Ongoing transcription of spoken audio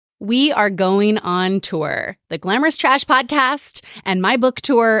We are going on tour. The Glamorous Trash podcast and my book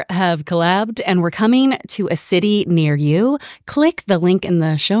tour have collabed, and we're coming to a city near you. Click the link in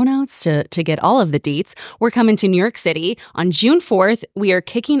the show notes to get all of the deets. We're coming to New York City on June 4th. We are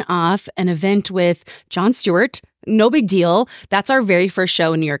kicking off an event with Jon Stewart. No big deal. That's our very first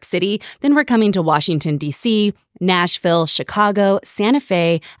show in New York City. Then we're coming to Washington, D.C., Nashville, Chicago, Santa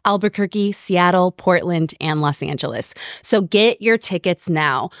Fe, Albuquerque, Seattle, Portland, and Los Angeles. So get your tickets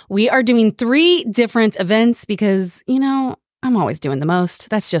now. We are doing 3 different events because, I'm always doing the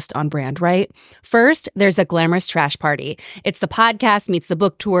most. That's just on brand, right? First, there's a Glamorous Trash Party. It's the podcast meets the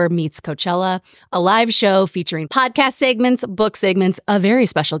book tour meets Coachella, a live show featuring podcast segments, book segments, a very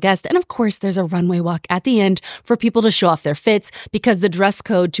special guest, and of course, there's a runway walk at the end for people to show off their fits because the dress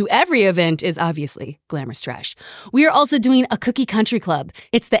code to every event is obviously Glamorous Trash. We are also doing a cookie country club.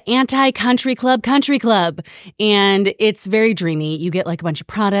 It's the anti-country club country club, and it's very dreamy. You get like a bunch of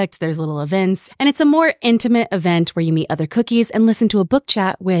products, there's little events, and it's a more intimate event where you meet other cookies and listen to a book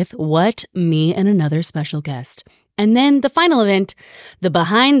chat with me and another special guest. And then the final event, the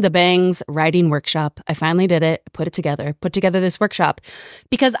Behind the Bangs writing workshop. I finally did it, put together this workshop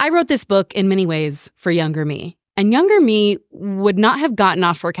because I wrote this book in many ways for younger me. And younger me would not have gotten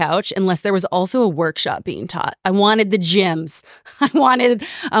off her couch unless there was also a workshop being taught. I wanted the gyms. I wanted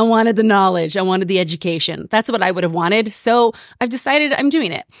the knowledge. I wanted the education. That's what I would have wanted. So I've decided I'm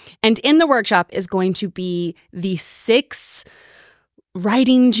doing it. And in the workshop is going to be the 6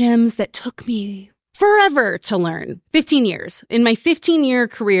 writing gems that took me forever to learn. 15 years. In my 15-year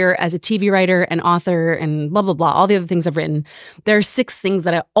career as a TV writer and author and blah, blah, blah, all the other things I've written, there are 6 things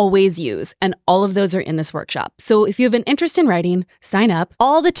that I always use, and all of those are in this workshop. So if you have an interest in writing, sign up.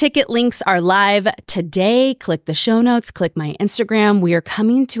 All the ticket links are live today. Click the show notes, click my Instagram. We are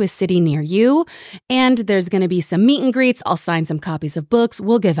coming to a city near you, and there's going to be some meet and greets. I'll sign some copies of books.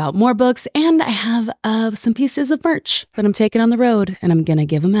 We'll give out more books, and I have some pieces of merch that I'm taking on the road, and I'm going to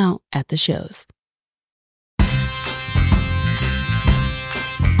give them out at the shows.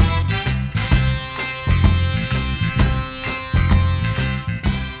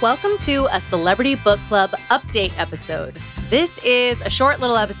 Welcome to a Celebrity Book Club update episode. This is a short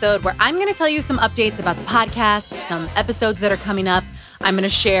little episode where I'm going to tell you some updates about the podcast, some episodes that are coming up. I'm going to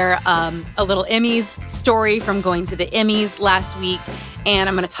share a little Emmys story from going to the Emmys last week. And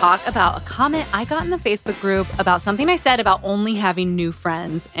I'm going to talk about a comment I got in the Facebook group about something I said about only having new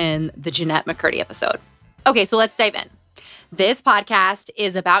friends in the Jeanette McCurdy episode. Okay, so let's dive in. This podcast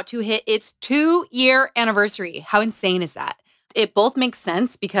is about to hit its 2-year anniversary. How insane is that? It both makes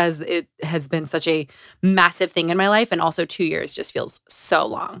sense because it has been such a massive thing in my life, and also 2 years just feels so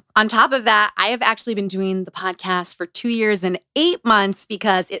long. On top of that, I have actually been doing the podcast for 2 years and 8 months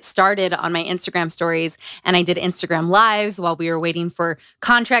because it started on my Instagram stories, and I did Instagram lives while we were waiting for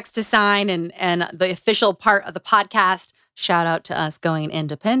contracts to sign and the official part of the podcast. Shout out to us going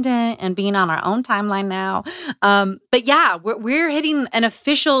independent and being on our own timeline now. But yeah, we're hitting an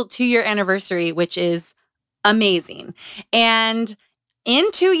official 2-year anniversary, which is amazing. And in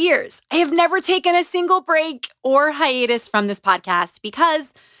 2 years, I have never taken a single break or hiatus from this podcast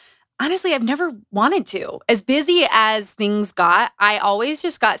because honestly, I've never wanted to. As busy as things got, I always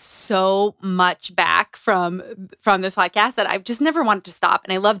just got so much back from this podcast that I've just never wanted to stop.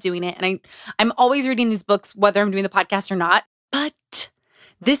 And I love doing it. And I'm always reading these books, whether I'm doing the podcast or not. But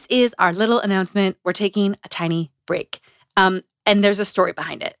this is our little announcement. We're taking a tiny break. And there's a story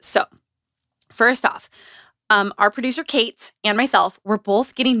behind it. So first off, our producer, Kate, and myself were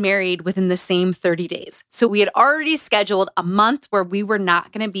both getting married within the same 30 days. So we had already scheduled a month where we were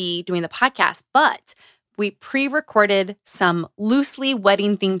not going to be doing the podcast, but we pre-recorded some loosely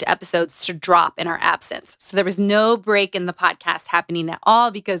wedding-themed episodes to drop in our absence. So there was no break in the podcast happening at all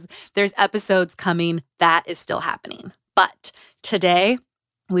because there's episodes coming that is still happening. But today,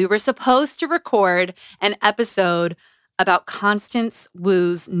 we were supposed to record an episode about Constance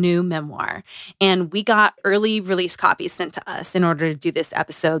Wu's new memoir. And we got early release copies sent to us in order to do this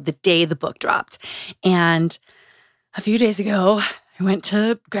episode the day the book dropped. And a few days ago, I went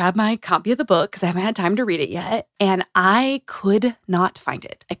to grab my copy of the book because I haven't had time to read it yet. And I could not find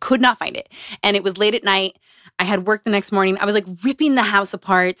it. And it was late at night. I had work the next morning. I was like ripping the house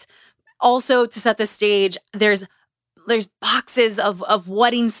apart. Also, to set the stage, there's boxes of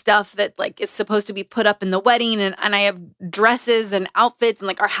wedding stuff that like is supposed to be put up in the wedding. And I have dresses and outfits and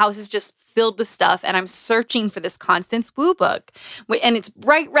like our house is just filled with stuff. And I'm searching for this Constance Wu book. And it's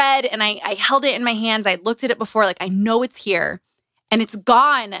bright red. And I held it in my hands. I looked at it before, like I know it's here and it's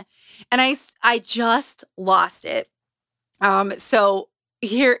gone. And I just lost it. So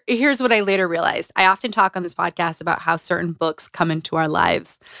here's what I later realized. I often talk on this podcast about how certain books come into our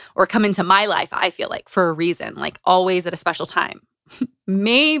lives or come into my life, I feel like, for a reason, like always at a special time.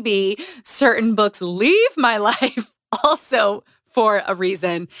 Maybe certain books leave my life also for a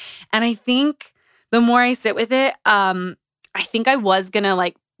reason. And I think the more I sit with it, I think I was going to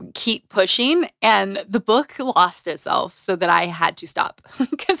like keep pushing, and the book lost itself so that I had to stop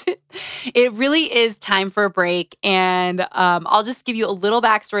because it really is time for a break. And I'll just give you a little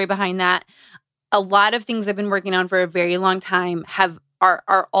backstory behind that. A lot of things I've been working on for a very long time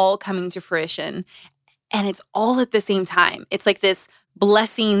are all coming to fruition, and it's all at the same time. It's like this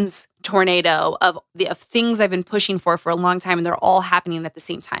blessings tornado of things I've been pushing for a long time, and they're all happening at the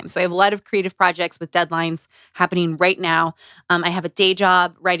same time. So I have a lot of creative projects with deadlines happening right now. I have a day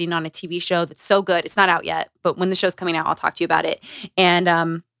job writing on a TV show that's so good. It's not out yet, but when the show's coming out, I'll talk to you about it. And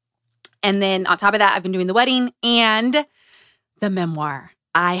then on top of that, I've been doing the wedding and the memoir.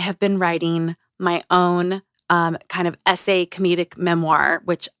 I have been writing my own kind of essay comedic memoir,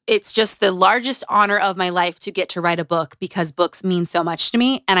 which it's just the largest honor of my life to get to write a book because books mean so much to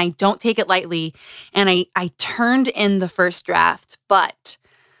me and I don't take it lightly. And I turned in the first draft, but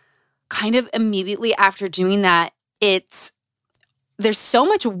kind of immediately after doing that, there's so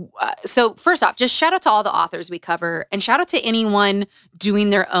much. So first off, just shout out to all the authors we cover and shout out to anyone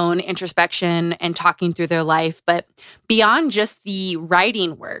doing their own introspection and talking through their life. But beyond just the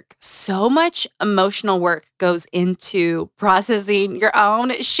writing work, so much emotional work goes into processing your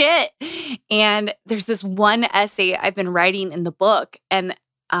own shit. And there's this one essay I've been writing in the book. And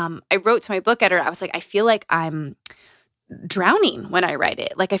I wrote to my book editor, I was like, I feel like I'm drowning when I write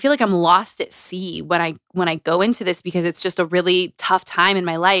it. Like I feel like I'm lost at sea when I go into this because it's just a really tough time in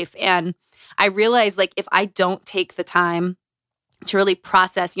my life. And I realized like if I don't take the time to really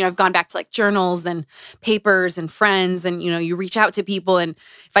process, I've gone back to like journals and papers and friends and, you reach out to people. And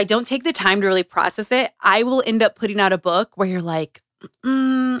if I don't take the time to really process it, I will end up putting out a book where you're like,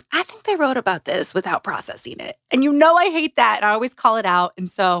 I think they wrote about this without processing it. And I hate that. And I always call it out.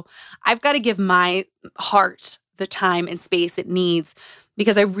 And so I've got to give my heart the time and space it needs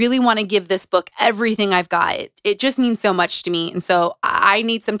because I really want to give this book everything I've got. It just means so much to me. And so I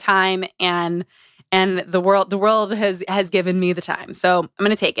need some time and the world has given me the time. So I'm going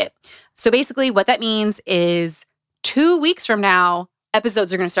to take it. So basically what that means is 2 weeks from now,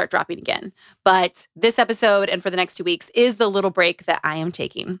 episodes are going to start dropping again. But this episode and for the next 2 weeks is the little break that I am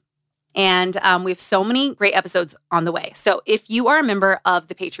taking. And we have so many great episodes on the way. So if you are a member of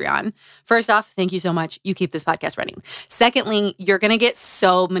the Patreon, first off, thank you so much. You keep this podcast running. Secondly, you're going to get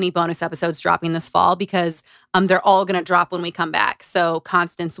so many bonus episodes dropping this fall because they're all going to drop when we come back. So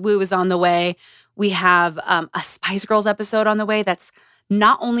Constance Wu is on the way. We have a Spice Girls episode on the way that's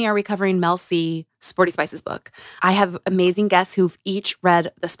not only are we covering Mel C, Sporty Spice's book, I have amazing guests who've each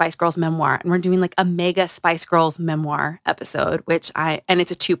read the Spice Girls memoir, and we're doing like a mega Spice Girls memoir episode, and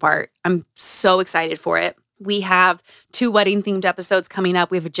it's a 2-part. I'm so excited for it. We have 2 wedding-themed episodes coming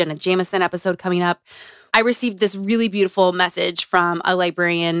up. We have a Jenna Jameson episode coming up. I received this really beautiful message from a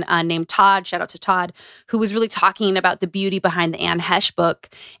librarian named Todd, shout out to Todd, who was really talking about the beauty behind the Anne Hesh book.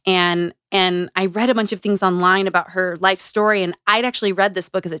 And I read a bunch of things online about her life story, and I'd actually read this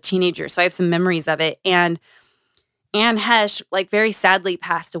book as a teenager, so I have some memories of it. And Anne Hesh, like, very sadly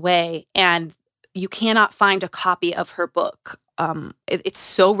passed away, and you cannot find a copy of her book. It's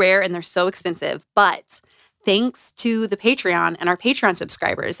so rare, and they're so expensive, but thanks to the Patreon and our Patreon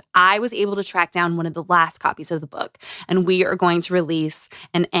subscribers, I was able to track down one of the last copies of the book, and we are going to release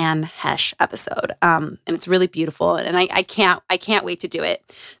an Anne Hesh episode. And it's really beautiful, and I can't wait to do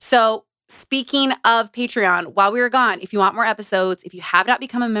it. So speaking of Patreon, while we were gone, if you want more episodes, if you have not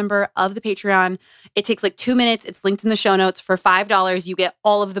become a member of the Patreon, it takes like 2 minutes. It's linked in the show notes. For $5, you get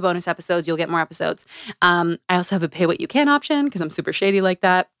all of the bonus episodes. You'll get more episodes. I also have a pay what you can option because I'm super shady like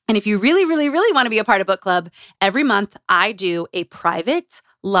that. And if you really, really, really want to be a part of book club, every month I do a private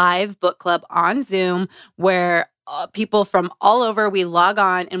live book club on Zoom where people from all over, we log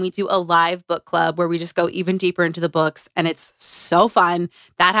on and we do a live book club where we just go even deeper into the books, and it's so fun.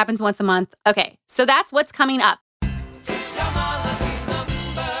 That happens once a month. Okay, so that's what's coming up.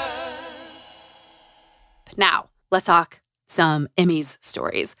 Now, let's talk some Emmys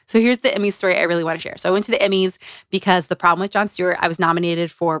stories. So here's the Emmys story I really want to share. So I went to the Emmys because The Problem with Jon Stewart, I was nominated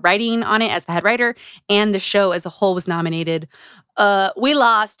for writing on it as the head writer, and the show as a whole was nominated. We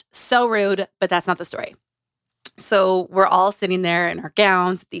lost, so rude, but that's not the story. So we're all sitting there in our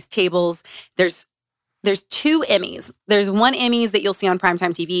gowns at these tables. There's 2 Emmys. There's one Emmys that you'll see on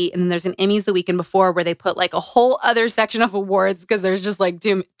primetime TV, and then there's an Emmys the weekend before where they put like a whole other section of awards because there's just like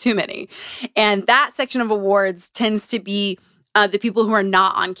too many. And that section of awards tends to be the people who are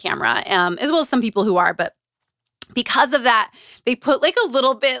not on camera, as well as some people who are, but because of that, they put like a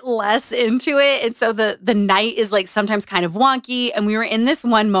little bit less into it. And so the night is like sometimes kind of wonky. And we were in this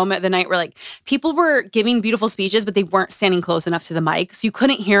one moment of the night where like people were giving beautiful speeches, but they weren't standing close enough to the mic. So you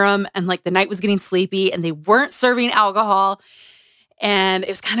couldn't hear them. And like the night was getting sleepy and they weren't serving alcohol. And it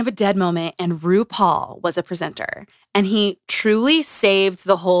was kind of a dead moment. And RuPaul was a presenter. And he truly saved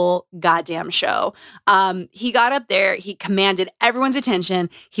the whole goddamn show. He got up there. He commanded everyone's attention.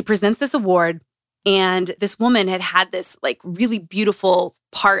 He presents this award. And this woman had this like really beautiful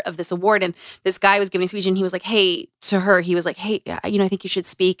part of this award. And this guy was giving a speech and he was like, hey, to her, he was like, hey, I think you should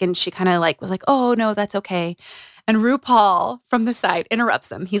speak. And she kind of like was like, oh, no, that's okay. And RuPaul from the side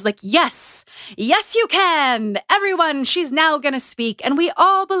interrupts him. He's like, yes, you can. Everyone, she's now going to speak. And we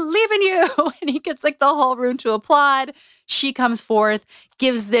all believe in you. And he gets like the whole room to applaud. She comes forth,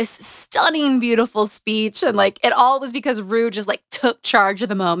 gives this stunning, beautiful speech. And like it all was because Ru just like took charge of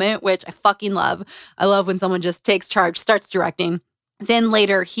the moment, which I fucking love. I love when someone just takes charge, starts directing. Then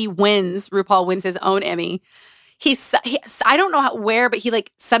later RuPaul wins his own Emmy. I don't know where, but he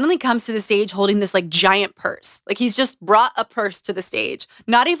like suddenly comes to the stage holding this like giant purse. Like he's just brought a purse to the stage,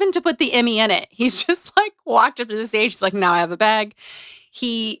 not even to put the Emmy in it. He's just like walked up to the stage. He's like, now I have a bag.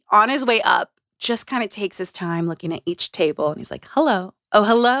 He, on his way up, just kind of takes his time looking at each table and he's like, hello. Oh,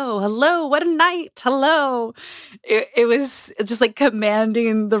 hello. What a night. Hello. It was just like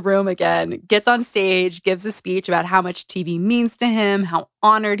commanding the room again. Gets on stage, gives a speech about how much TV means to him, how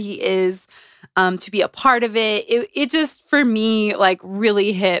honored he is to be a part of it. It just, for me, like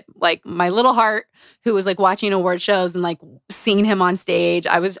really hit like my little heart who was like watching award shows and like seeing him on stage.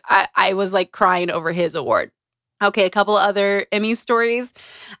 I was like crying over his award. Okay, a couple other Emmy stories.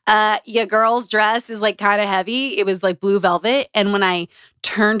 Your girl's dress is like kind of heavy. It was like blue velvet. And when I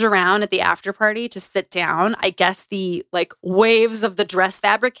turned around at the after party to sit down, I guess the like waves of the dress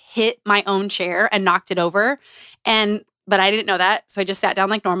fabric hit my own chair and knocked it over. But I didn't know that. So I just sat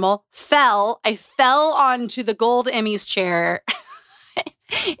down like normal, I fell onto the gold Emmys chair.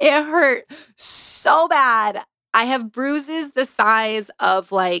 It hurt so bad. I have bruises the size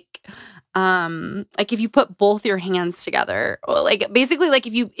of like if you put both your hands together, or like basically like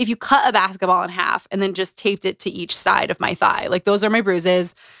if you cut a basketball in half and then just taped it to each side of my thigh, like those are my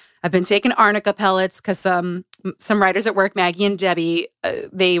bruises. I've been taking arnica pellets because some writers at work, Maggie and Debbie,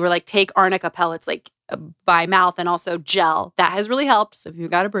 they were like, take arnica pellets like by mouth and also gel. That has really helped. So if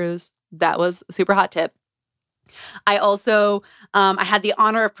you've got a bruise, that was a super hot tip. I also, I had the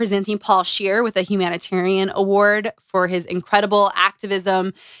honor of presenting Paul Scheer with a humanitarian award for his incredible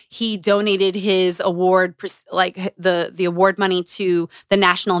activism. He donated his award, like the award money to the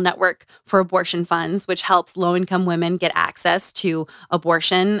National Network for Abortion Funds, which helps low-income women get access to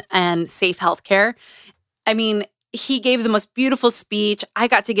abortion and safe healthcare. I mean, he gave the most beautiful speech. I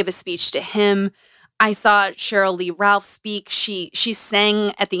got to give a speech to him. I saw Cheryl Lee Ralph speak. She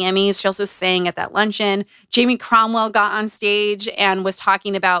sang at the Emmys. She also sang at that luncheon. Jamie Cromwell got on stage and was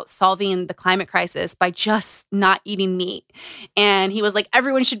talking about solving the climate crisis by just not eating meat. And he was like,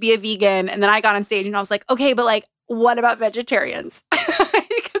 everyone should be a vegan. And then I got on stage and I was like, okay, but like, what about vegetarians?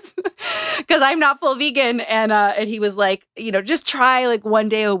 Because I'm not full vegan. And he was like, just try like one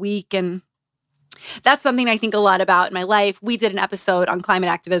day a week. And that's something I think a lot about in my life. We did an episode on climate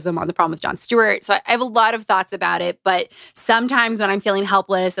activism on The Problem with Jon Stewart. So I have a lot of thoughts about it. But sometimes when I'm feeling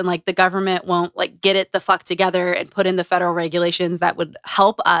helpless and like the government won't like get it the fuck together and put in the federal regulations that would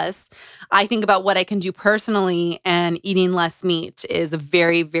help us, I think about what I can do personally, and eating less meat is a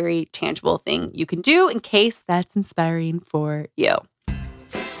very, very tangible thing you can do in case that's inspiring for you.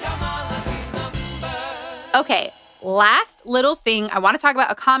 Okay. Last little thing, I want to talk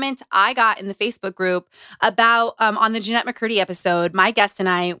about a comment I got in the Facebook group about on the Jeanette McCurdy episode. My guest and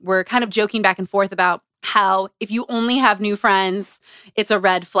I were kind of joking back and forth about how if you only have new friends, it's a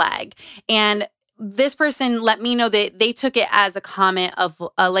red flag. And this person let me know that they took it as a comment of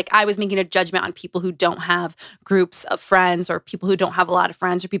like I was making a judgment on people who don't have groups of friends, or people who don't have a lot of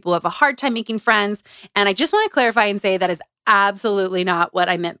friends, or people who have a hard time making friends. And I just want to clarify and say that is absolutely not what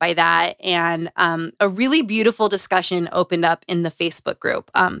I meant by that. And a really beautiful discussion opened up in the Facebook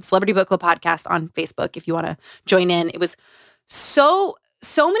group, Celebrity Book Club Podcast on Facebook, if you want to join in. It was so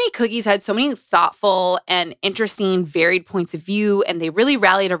many cookies had so many thoughtful and interesting, varied points of view, and they really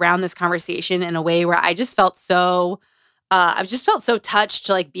rallied around this conversation in a way where I just felt so touched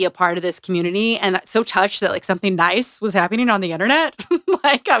to like be a part of this community, and so touched that like something nice was happening on the internet.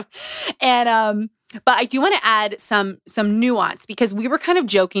 But I do want to add some nuance, because we were kind of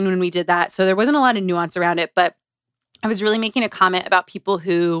joking when we did that, so there wasn't a lot of nuance around it. But I was really making a comment about people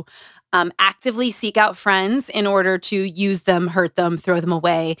who actively seek out friends in order to use them, hurt them, throw them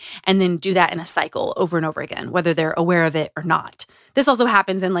away, and then do that in a cycle over and over again, whether they're aware of it or not. This also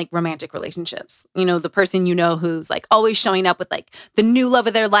happens in like romantic relationships. You know, the person you know who's like always showing up with like the new love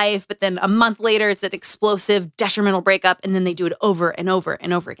of their life, but then a month later it's an explosive, detrimental breakup, and then they do it over and over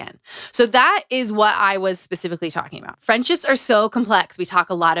and over again. So that is what I was specifically talking about. Friendships are so complex. We talk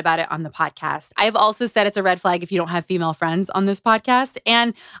a lot about it on the podcast. I have also said it's a red flag if you don't have female friends on this podcast.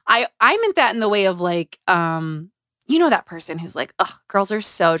 And I meant that in the way of like, you know, that person who's like, ugh, girls are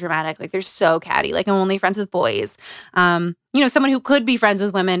so dramatic. Like they're so catty. Like I'm only friends with boys. You know, someone who could be friends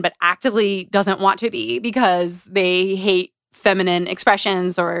with women, but actively doesn't want to be because they hate feminine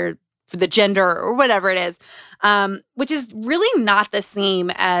expressions or the gender or whatever it is, which is really not the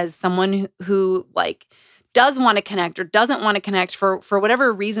same as someone who like does want to connect or doesn't want to connect for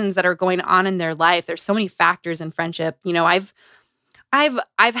whatever reasons that are going on in their life. There's so many factors in friendship. You know, I've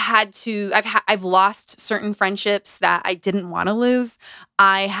lost certain friendships that I didn't want to lose.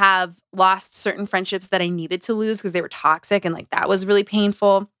 I have lost certain friendships that I needed to lose because they were toxic, and like that was really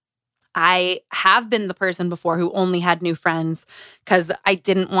painful. I have been the person before who only had new friends because I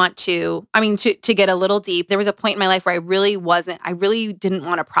didn't want to, to get a little deep. There was a point in my life where I really didn't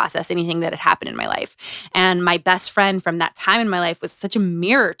want to process anything that had happened in my life. And my best friend from that time in my life was such a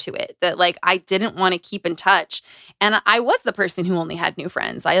mirror to it that like I didn't want to keep in touch. And I was the person who only had new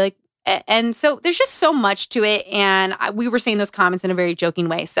friends. And so there's just so much to it. And we were saying those comments in a very joking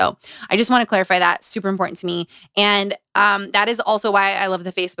way. So I just want to clarify that. Super important to me. And that is also why I love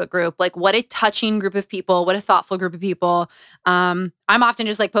the Facebook group. Like what a touching group of people, what a thoughtful group of people. I'm often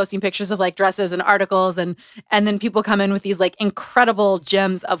just like posting pictures of like dresses and articles and then people come in with these like incredible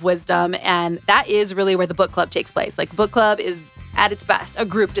gems of wisdom. And that is really where the book club takes place. Like book club is at its best, a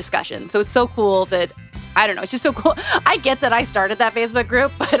group discussion. So it's so cool that I don't know. It's just so cool. I get that I started that Facebook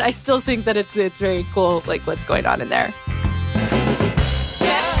group, but I still think that it's very cool, like what's going on in there.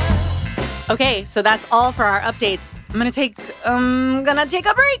 Okay, so that's all for our updates. I'm gonna take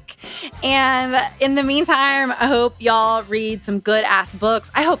a break. And in the meantime, I hope y'all read some good ass books.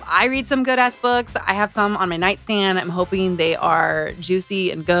 I hope I read some good ass books. I have some on my nightstand. I'm hoping they are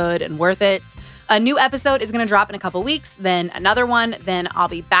juicy and good and worth it. A new episode is gonna drop in a couple weeks, then another one, then I'll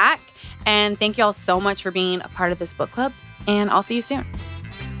be back. And thank y'all so much for being a part of this book club, and I'll see you soon.